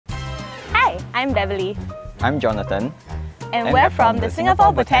Hi, I'm Beverly. I'm Jonathan. And we're from the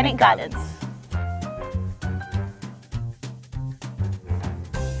Singapore Botanic Gardens.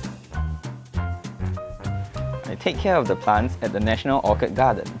 I take care of the plants at the National Orchid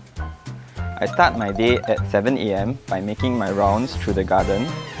Garden. I start my day at 7 AM by making my rounds through the garden,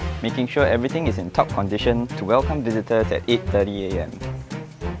 making sure everything is in top condition to welcome visitors at 8:30 AM.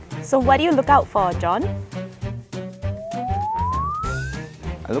 So what do you look out for, John?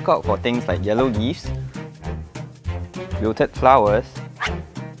 I look out for things like yellow leaves, wilted flowers,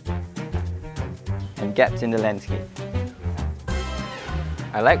 and gaps in the landscape.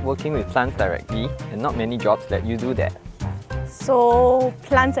 I like working with plants directly, and not many jobs let you do that. So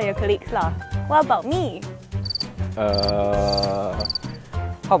plants are your colleagues lah. What about me? How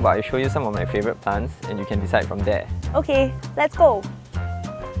about I show you some of my favourite plants and you can decide from there. Okay, let's go.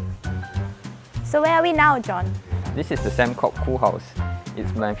 So where are we now, John? This is the Sembcorp Cool House.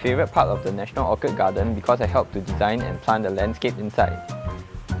 It's my favourite part of the National Orchid Garden because I help to design and plant the landscape inside.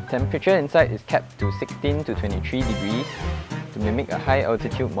 Temperature inside is kept to 16 to 23 degrees to mimic a high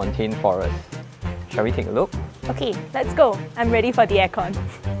altitude montane forest. Shall we take a look? Okay, let's go. I'm ready for the aircon.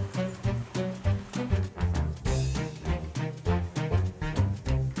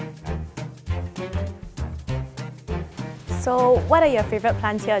 So what are your favourite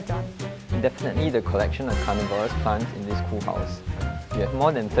plants here, John? Definitely the collection of carnivorous plants in this cool house. We have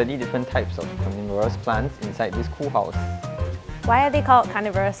more than 30 different types of carnivorous plants inside this cool house. Why are they called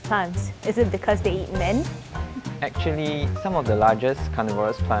carnivorous plants? Is it because they eat men? Actually, some of the largest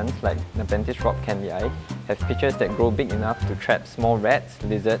carnivorous plants like Nepenthes rock canlii have pitchers that grow big enough to trap small rats,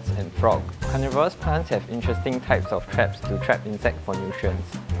 lizards and frogs. Carnivorous plants have interesting types of traps to trap insects for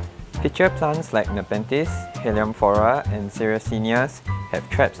nutrients. Pitcher plants like Nepenthes, Helianthera and Serracinias have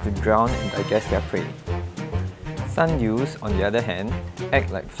traps to drown and digest their prey. Sundews, on the other hand,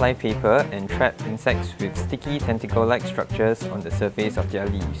 act like flypaper and trap insects with sticky tentacle-like structures on the surface of their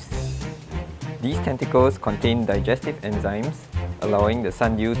leaves. These tentacles contain digestive enzymes, allowing the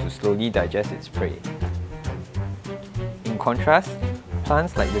sundew to slowly digest its prey. In contrast,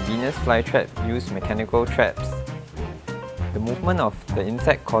 plants like the Venus flytrap use mechanical traps. The movement of the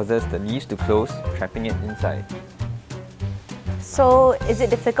insect causes the leaves to close, trapping it inside. So is it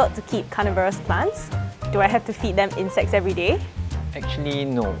difficult to keep carnivorous plants? Do I have to feed them insects every day? Actually,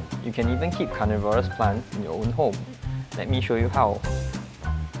 no. You can even keep carnivorous plants in your own home. Let me show you how.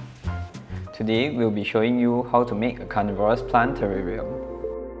 Today, we'll be showing you how to make a carnivorous plant terrarium.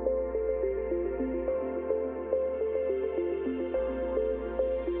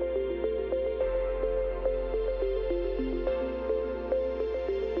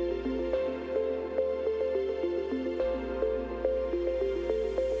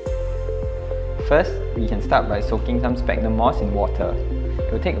 First, we can start by soaking some sphagnum moss in water. It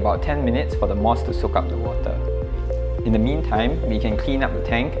will take about 10 minutes for the moss to soak up the water. In the meantime, we can clean up the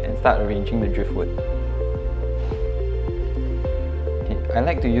tank and start arranging the driftwood. I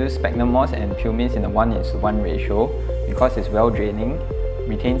like to use sphagnum moss and pumice in a 1:1 ratio because it's well draining,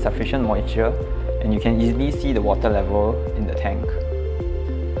 retains sufficient moisture, and you can easily see the water level in the tank.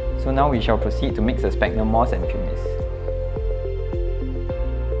 So now we shall proceed to mix the sphagnum moss and pumice.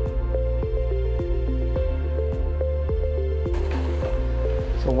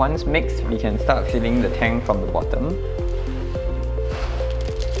 So once mixed, we can start filling the tank from the bottom.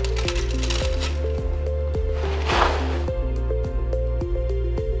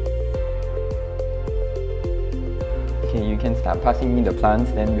 Okay, you can start passing me the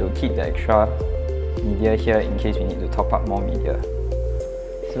plants, then we'll keep the extra media here in case we need to top up more media.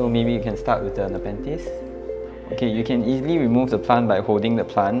 So maybe you can start with the Nepenthes. Okay, you can easily remove the plant by holding the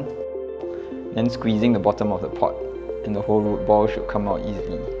plant, then squeezing the bottom of the pot, and the whole root ball should come out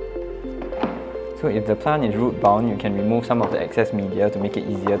easily. So if the plant is root bound, you can remove some of the excess media to make it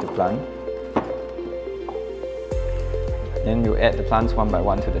easier to plant. Then we'll add the plants one by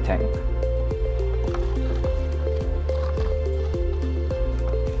one to the tank.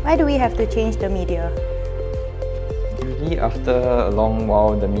 Why do we have to change the media? Usually after a long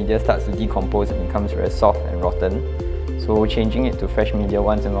while, the media starts to decompose and becomes very soft and rotten. So changing it to fresh media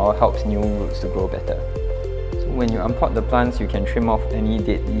once in a while helps new roots to grow better. When you unpot the plants, you can trim off any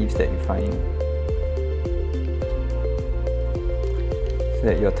dead leaves that you find, so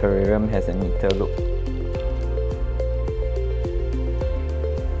that your terrarium has a neater look.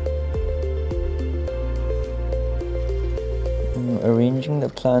 Arranging the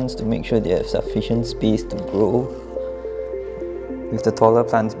plants to make sure they have sufficient space to grow, with the taller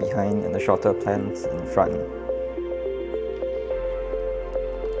plants behind and the shorter plants in front.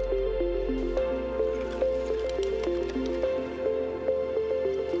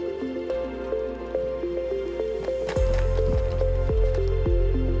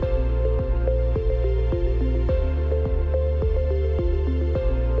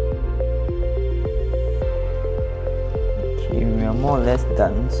 or less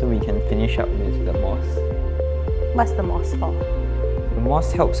done, so we can finish up with the moss. What's the moss for? The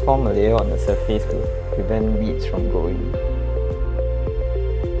moss helps form a layer on the surface to prevent weeds from growing.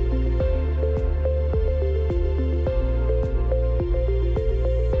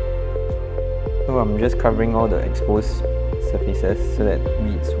 So I'm just covering all the exposed surfaces so that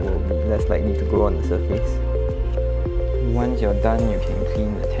weeds will be less likely to grow on the surface. Once you're done, you can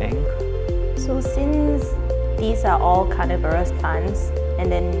clean the tank. So since these are all carnivorous plants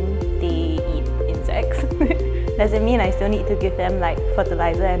and then they eat insects, does it mean I still need to give them like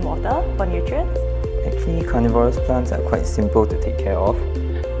fertilizer and water for nutrients? Actually, carnivorous plants are quite simple to take care of.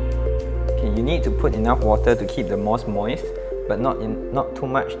 Okay, you need to put enough water to keep the moss moist, but not too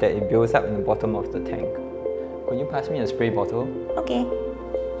much that it builds up in the bottom of the tank. Could you pass me a spray bottle? Okay.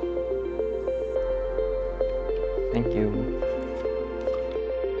 Thank you.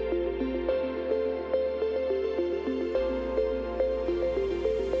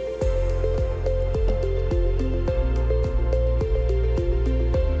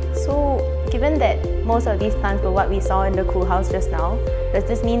 So, given that most of these plants were what we saw in the cool house just now, does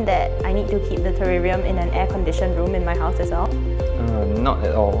this mean that I need to keep the terrarium in an air-conditioned room in my house as well? Not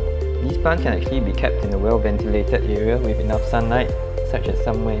at all. These plants can actually be kept in a well-ventilated area with enough sunlight, such as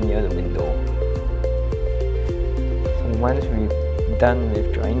somewhere near the window. So once we've done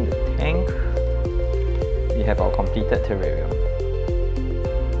with drying the tank, we have our completed terrarium.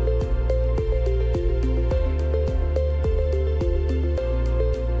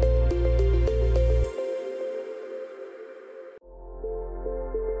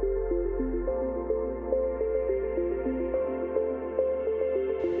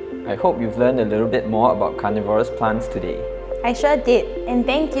 I hope you've learned a little bit more about carnivorous plants today. I sure did, and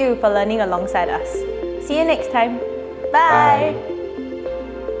thank you for learning alongside us. See you next time. Bye.